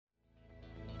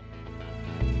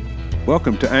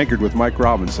Welcome to Anchored with Mike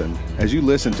Robinson. As you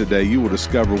listen today, you will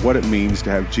discover what it means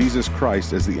to have Jesus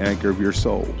Christ as the anchor of your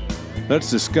soul. Let's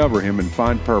discover Him and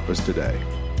find purpose today.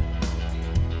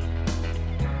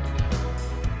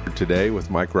 Today with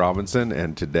Mike Robinson,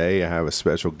 and today I have a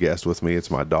special guest with me.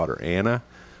 It's my daughter, Anna.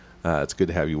 It's good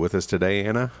to have you with us today,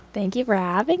 Anna. Thank you for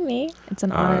having me. It's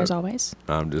an honor as always.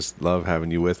 Just love having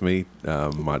you with me.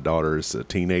 My daughter is a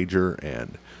teenager,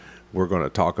 and we're going to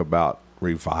talk about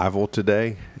revival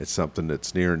today. It's something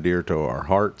that's near and dear to our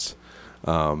hearts.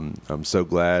 I'm so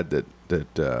glad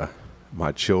that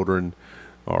my children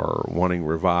are wanting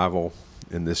revival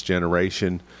in this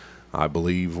generation. I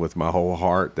believe with my whole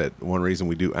heart that one reason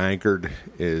we do Anchored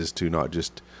is to not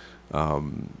just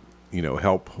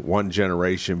help one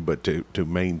generation, but to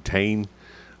maintain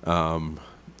a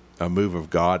move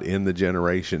of God in the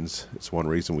generations. It's one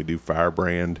reason we do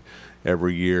Firebrand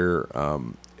every year.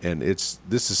 And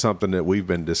this is something that we've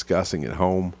been discussing at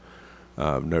home.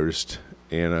 I've noticed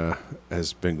Anna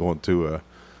has been going through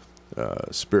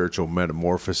a spiritual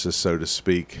metamorphosis, so to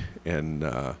speak. And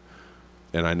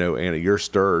I know, Anna, you're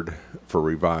stirred for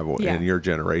revival in your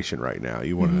generation right now.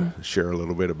 You want to share a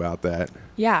little bit about that?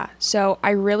 Yeah. So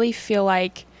I really feel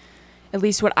like, at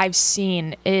least what I've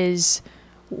seen, is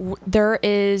there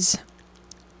is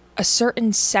a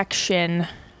certain section.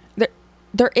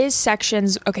 There is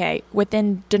sections,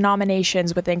 within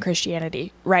denominations within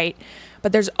Christianity, right?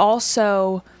 But there's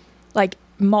also like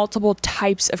multiple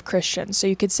types of Christians. So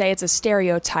you could say it's a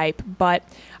stereotype, but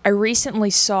I recently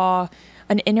saw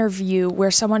an interview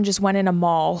where someone just went in a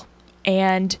mall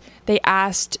and they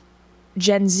asked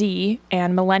Gen Z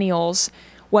and millennials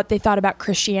what they thought about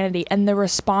Christianity, and the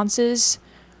responses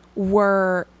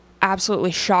were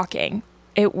absolutely shocking.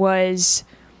 It was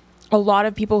a lot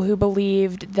of people who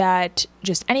believed that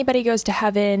just anybody goes to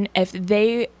heaven.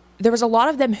 There was a lot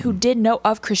of them who did know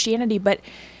of Christianity, but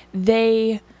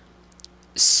they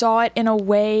saw it in a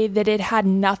way that it had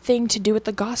nothing to do with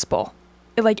the gospel.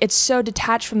 It's so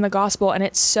detached from the gospel, and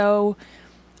it's so,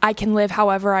 I can live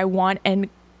however I want, and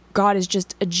God is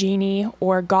just a genie,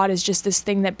 or God is just this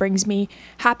thing that brings me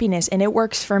happiness, and it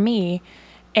works for me.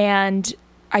 And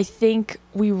I think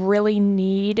we really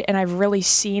need, and I've really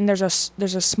seen there's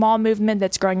a small movement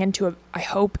that's growing into I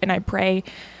hope and I pray,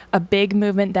 a big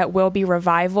movement that will be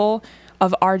revival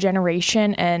of our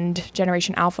generation and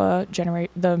Generation Alpha,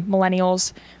 the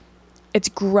millennials. It's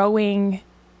growing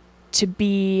to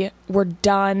be, we're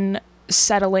done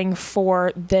settling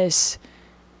for this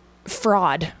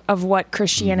fraud of what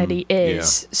Christianity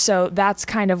is. Yeah. So that's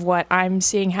kind of what I'm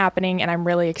seeing happening, and I'm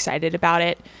really excited about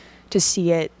it, to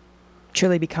see it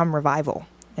truly become revival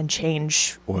and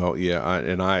change. Well, yeah,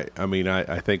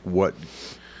 I think what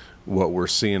we're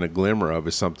seeing a glimmer of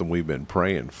is something we've been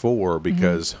praying for,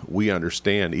 because we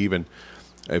understand, even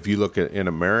if you look at in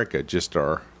America, just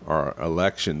our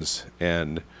elections,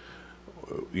 and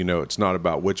it's not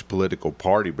about which political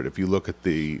party, but if you look at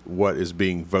what is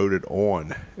being voted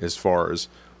on as far as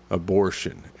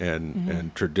abortion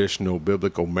and traditional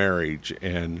biblical marriage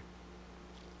and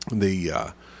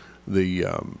the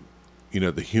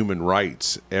human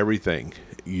rights, everything,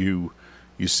 you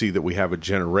see that we have a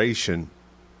generation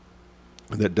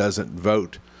that doesn't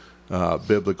vote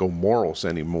biblical morals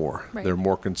anymore. Right. They're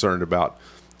more concerned about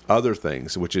other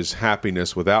things, which is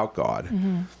happiness without God.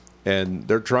 And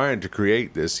they're trying to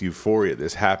create this euphoria,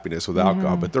 this happiness without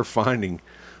God, but they're finding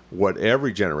what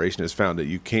every generation has found, that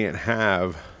you can't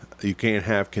have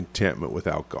contentment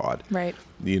without God. Right.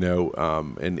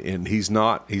 And he's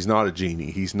not a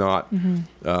genie. He's not,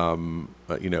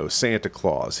 Santa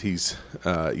Claus. He's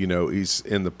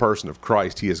in the person of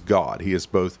Christ. He is God. He is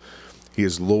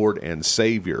Lord and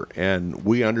Savior. And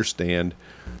we understand,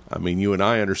 you and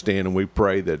I understand, and we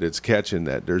pray that it's catching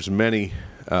that there's many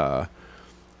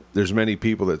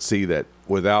people that see that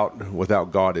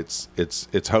without God,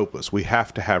 it's hopeless. We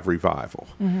have to have revival,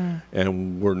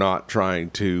 and we're not trying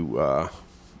to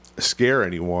scare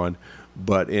anyone,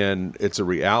 but it's a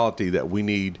reality that we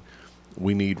need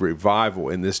revival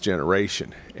in this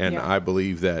generation, and I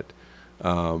believe that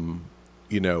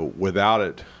without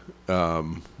it,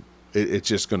 it's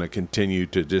just going to continue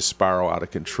to just spiral out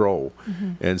of control,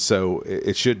 and so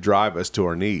it should drive us to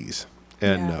our knees.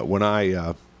 And when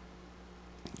I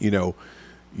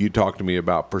you talked to me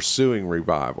about pursuing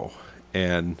revival,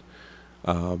 and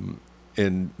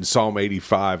in Psalm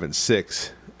 85 and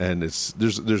 6, and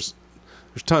there's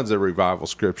tons of revival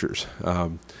scriptures,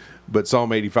 but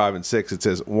Psalm 85 and 6, it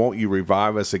says, "Won't you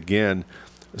revive us again,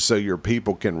 so your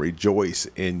people can rejoice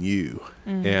in you?"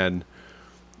 And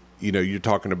you're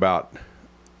talking about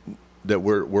that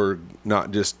we're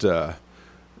not just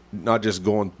not just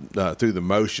going through the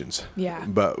motions, Yeah.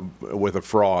 but with a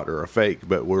fraud or a fake,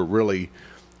 but we're really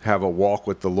have a walk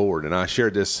with the Lord. And I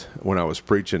shared this when I was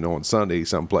preaching on Sunday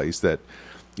someplace that,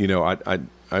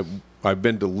 I've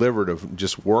been delivered of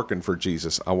just working for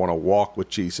Jesus. I want to walk with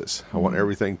Jesus. I want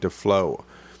everything to flow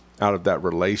out of that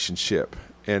relationship,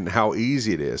 and how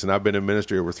easy it is. And I've been in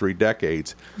ministry over 3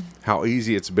 decades, how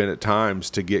easy it's been at times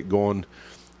to get going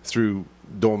through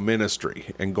doing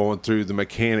ministry and going through the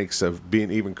mechanics of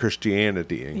being even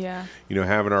Christianity and,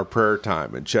 having our prayer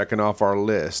time and checking off our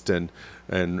list and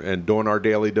doing our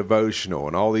daily devotional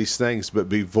and all these things, but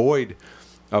be void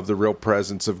of the real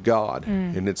presence of God.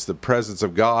 And it's the presence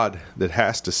of God that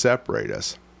has to separate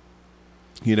us.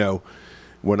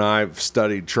 When I've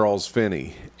studied Charles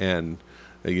Finney and,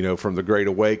 from the Great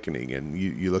Awakening, and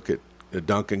you look at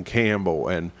Duncan Campbell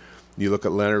and you look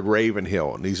at Leonard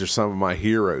Ravenhill, and these are some of my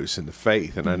heroes in the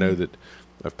faith. And I know that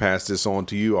I've passed this on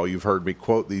to you all. You've heard me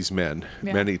quote these men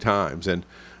many times. And,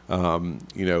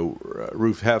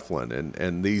 Ruth Heflin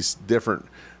and these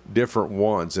different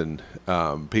ones and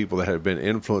people that have been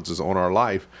influences on our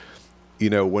life.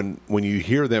 When you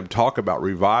hear them talk about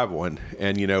revival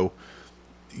and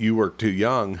you were too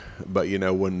young, but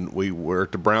when we were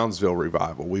at the Brownsville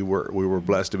revival, we were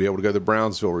blessed to be able to go to the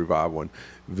Brownsville revival and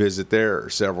visit there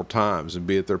several times and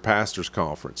be at their pastors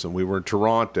conference. And we were in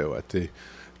Toronto at the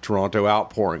Toronto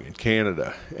Outpouring in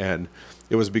Canada, and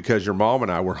it was because your mom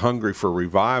and I were hungry for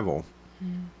revival,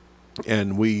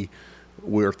 and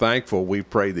we're thankful. We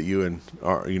pray that you and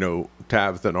our,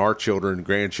 Tabitha and our children and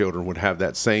grandchildren would have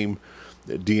that same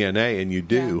DNA, and you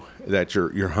do, that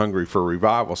you're hungry for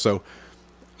revival. So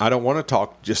I don't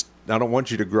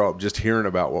want you to grow up just hearing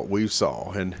about what we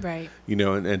saw and,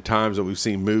 and times that we've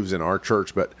seen moves in our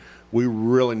church, but we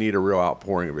really need a real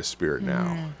outpouring of His Spirit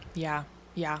now. Yeah,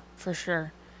 for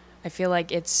sure. I feel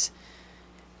like it's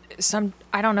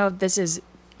I don't know if this is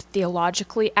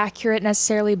theologically accurate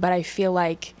necessarily, but I feel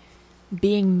like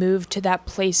being moved to that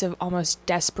place of almost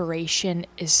desperation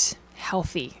is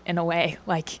healthy in a way.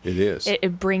 Like it is.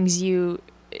 It brings you,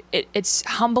 it's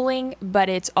humbling, but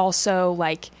it's also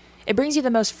like, it brings you the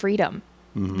most freedom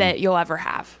that you'll ever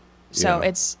have. So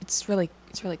it's really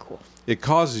cool. It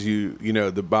causes you,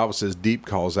 the Bible says deep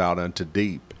calls out unto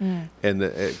deep, and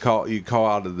you call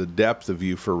out of the depth of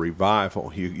you for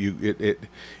revival.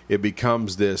 It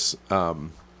becomes this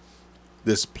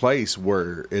this place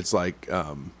where it's like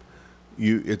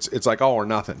it's like all or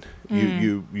nothing.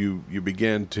 You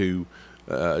begin to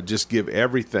just give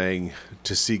everything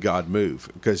to see God move,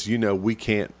 because we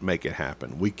can't make it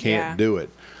happen. We can't do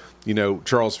it.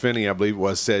 Charles Finney, I believe it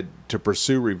was, said to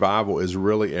pursue revival is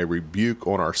really a rebuke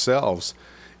on ourselves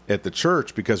at the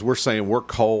church, because we're saying we're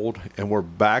cold and we're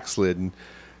backslidden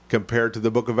compared to the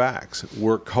book of Acts.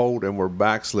 We're cold and we're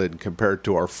backslidden compared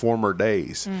to our former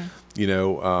days.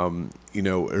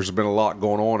 There's been a lot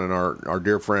going on, and our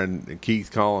dear friend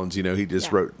Keith Collins, he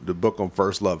just wrote the book on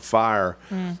First Love Fire.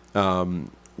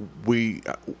 There's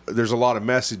a lot of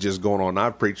messages going on.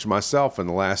 I've preached myself in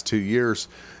the last 2 years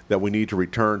that we need to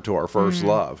return to our first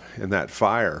love and that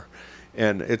fire.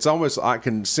 And it's almost, I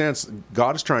can sense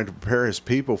God is trying to prepare His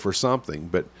people for something.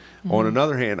 But on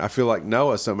another hand, I feel like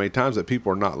Noah so many times that people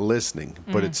are not listening.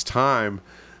 But it's time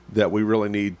that we really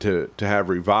need to have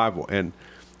revival. And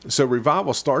so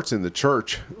revival starts in the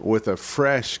church with a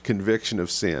fresh conviction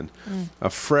of sin, a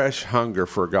fresh hunger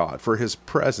for God, for His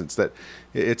presence, that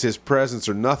it's His presence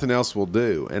or nothing else will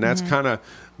do. And that's kind of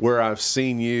where I've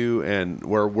seen you, and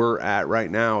where we're at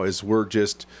right now is we're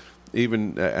just,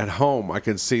 even at home, I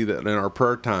can see that in our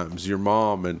prayer times, your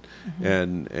mom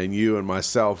and you and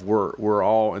myself, we're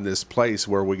all in this place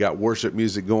where we got worship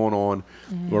music going on,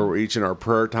 where we're each in our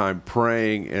prayer time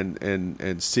praying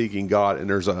and seeking God, and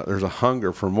there's a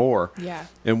hunger for more.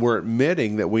 And we're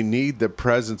admitting that we need the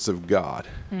presence of God,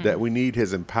 that we need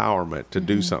His empowerment to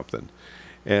do something.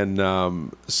 And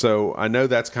so I know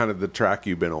that's kind of the track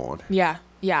you've been on. Yeah.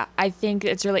 I think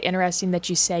it's really interesting that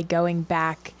you say going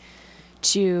back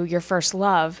to your first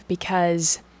love,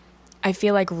 because I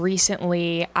feel like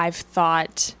recently I've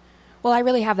thought, well, I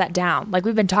really have that down. Like,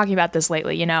 we've been talking about this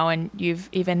lately, and you've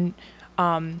even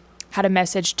had a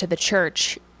message to the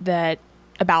church that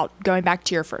about going back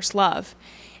to your first love.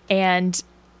 And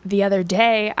the other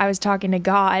day I was talking to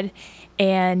God,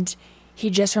 and He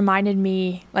just reminded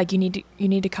me, like, you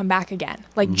need to come back again.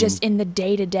 Like, just in the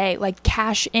day-to-day, like,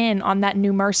 cash in on that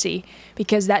new mercy,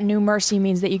 because that new mercy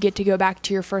means that you get to go back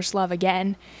to your first love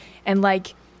again. And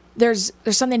like, there's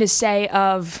something to say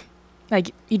of,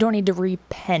 like, you don't need to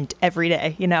repent every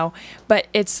day, but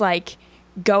it's like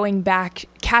going back,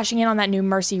 cashing in on that new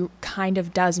mercy kind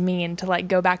of does mean to, like,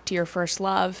 go back to your first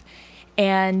love.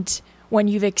 And when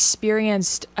you've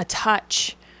experienced a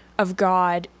touch of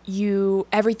God,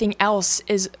 everything else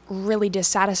is really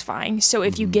dissatisfying. So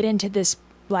if you get into this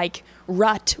like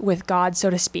rut with God, so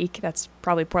to speak, that's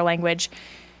probably poor language,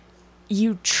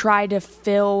 you try to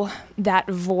fill that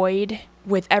void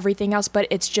with everything else, but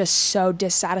it's just so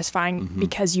dissatisfying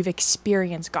because you've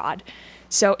experienced God.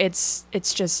 So it's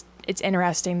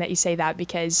interesting that you say that,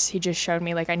 because he just showed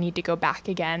me like I need to go back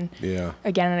again and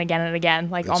again and again,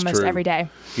 like That's almost true. every day.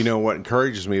 You know, what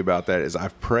encourages me about that is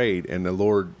I've prayed, and the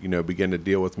Lord, began to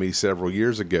deal with me several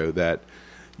years ago that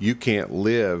you can't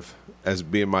live, as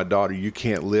being my daughter, you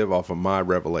can't live off of my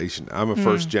revelation. I'm a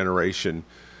first generation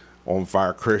on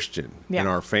fire Christian in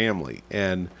our family,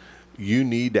 and you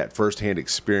need that firsthand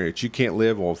experience. You can't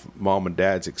live off mom and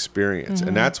dad's experience.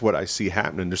 And that's what I see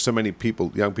happening. There's so many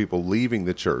people, young people leaving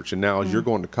the church. And now as you're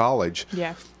going to college,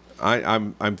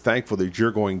 I'm thankful that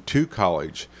you're going to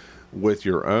college with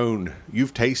your own,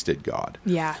 you've tasted God.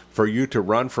 Yeah. For you to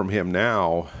run from him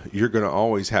now, you're going to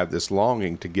always have this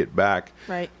longing to get back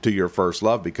to your first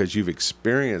love, because you've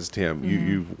experienced him.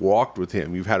 You've walked with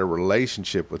him. You've had a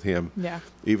relationship with him. Yeah.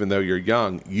 Even though you're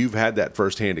young, you've had that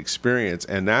firsthand experience.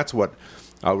 And that's what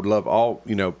I would love all,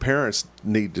 parents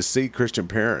need to see, Christian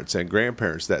parents and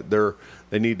grandparents, that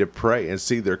they need to pray and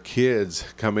see their kids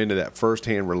come into that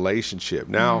firsthand relationship.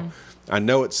 Now, I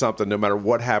know it's something, no matter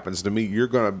what happens to me, you're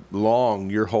going to long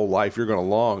your whole life. You're going to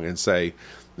long and say,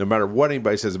 no matter what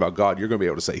anybody says about God, you're going to be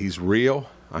able to say he's real.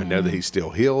 I know that he still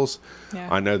heals. Yeah.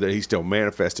 I know that he still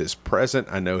manifests his present.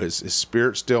 I know his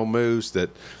spirit still moves,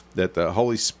 that the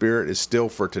Holy Spirit is still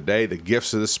for today. The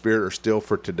gifts of the Spirit are still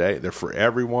for today. They're for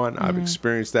everyone. I've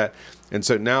experienced that. And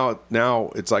so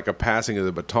now it's like a passing of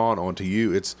the baton onto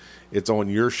you. It's on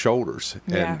your shoulders.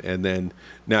 And then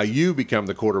now you become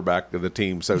the quarterback of the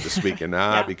team, so to speak, and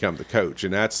I become the coach.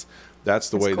 And that's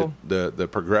the way cool. that the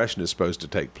progression is supposed to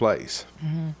take place.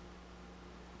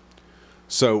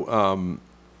 So,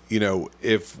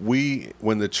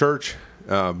 when the church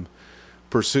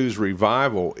pursues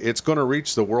revival, it's going to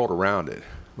reach the world around it.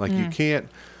 Like you can't,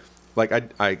 like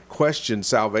I question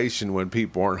salvation when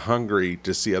people aren't hungry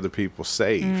to see other people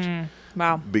saved.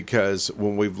 Wow. Because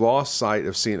when we've lost sight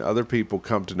of seeing other people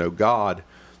come to know God,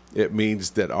 it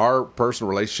means that our personal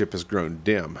relationship has grown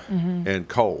dim and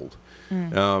cold.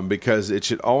 Because it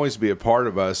should always be a part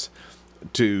of us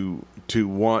to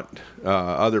want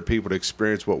other people to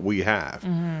experience what we have.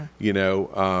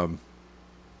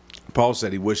 Paul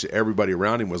said he wished everybody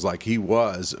around him was like he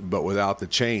was, but without the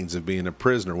chains of being a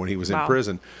prisoner when he was in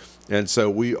prison. And so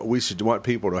we should want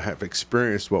people to have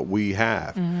experienced what we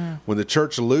have. When the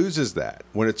church loses that,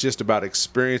 when it's just about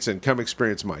experience and come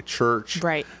experience my church,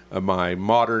 my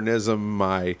modernism,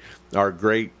 our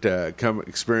great come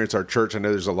experience our church. I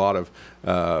know there's a lot of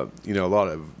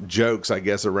jokes, I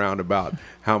guess, around about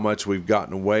how much we've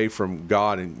gotten away from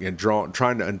God and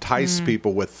trying to entice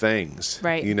people with things.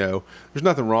 There's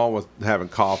nothing wrong with having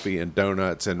coffee and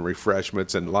donuts and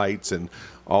refreshments and lights and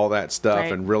all that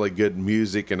stuff and really good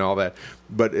music and all that.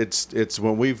 But it's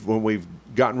when we've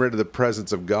gotten rid of the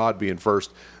presence of God being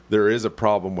first, there is a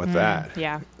problem with that.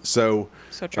 Yeah. So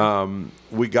true.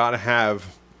 we got to have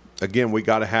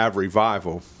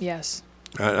revival. Yes.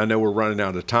 I know we're running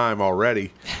out of time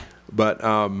already, but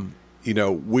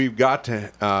we've got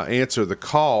to answer the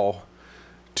call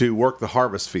to work the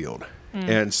harvest field.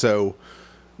 And so,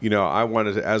 I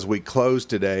wanted to, as we close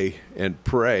today and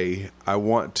pray, I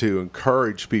want to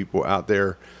encourage people out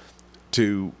there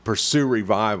to pursue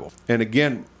revival. And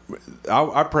again,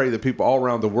 I pray that people all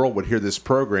around the world would hear this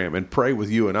program and pray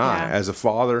with you and I, as a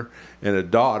father and a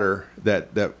daughter,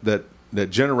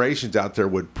 that generations out there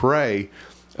would pray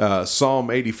Psalm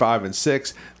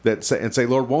 85:6 and say,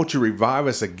 Lord, won't you revive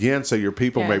us again so your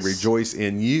people may rejoice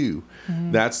in you?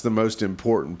 That's the most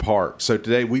important part. So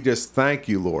today we just thank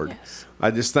you, Lord. Yes. I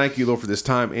just thank you, Lord, for this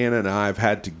time Anna and I have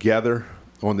had together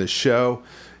on this show.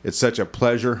 It's such a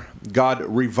pleasure. God,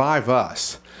 revive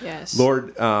us. Yes.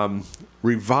 Lord,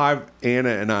 revive Anna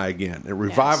and I again, and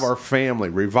revive our family,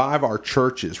 revive our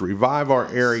churches, revive our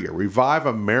area, revive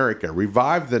America,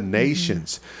 revive the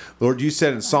nations. Lord, you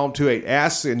said in Psalm 2:8,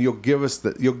 ask and you'll give us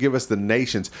the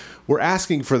nations. We're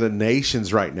asking for the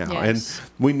nations right now. And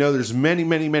we know there's many,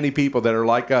 many, many people that are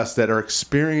like us that are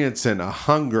experiencing a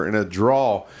hunger and a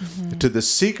draw to the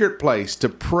secret place to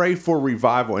pray for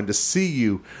revival and to see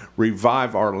you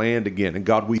revive our land again. And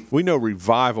God, we know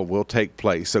revival will take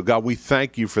place. So God, we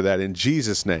thank you for that in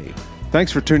Jesus' name.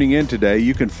 Thanks for tuning in today.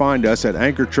 You can find us at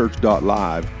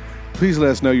anchorchurch.live. Please let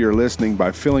us know you're listening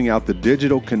by filling out the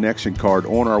digital connection card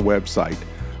on our website.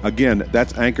 Again,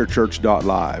 that's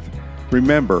anchorchurch.live.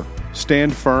 Remember,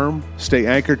 stand firm, stay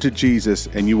anchored to Jesus,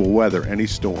 and you will weather any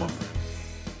storm.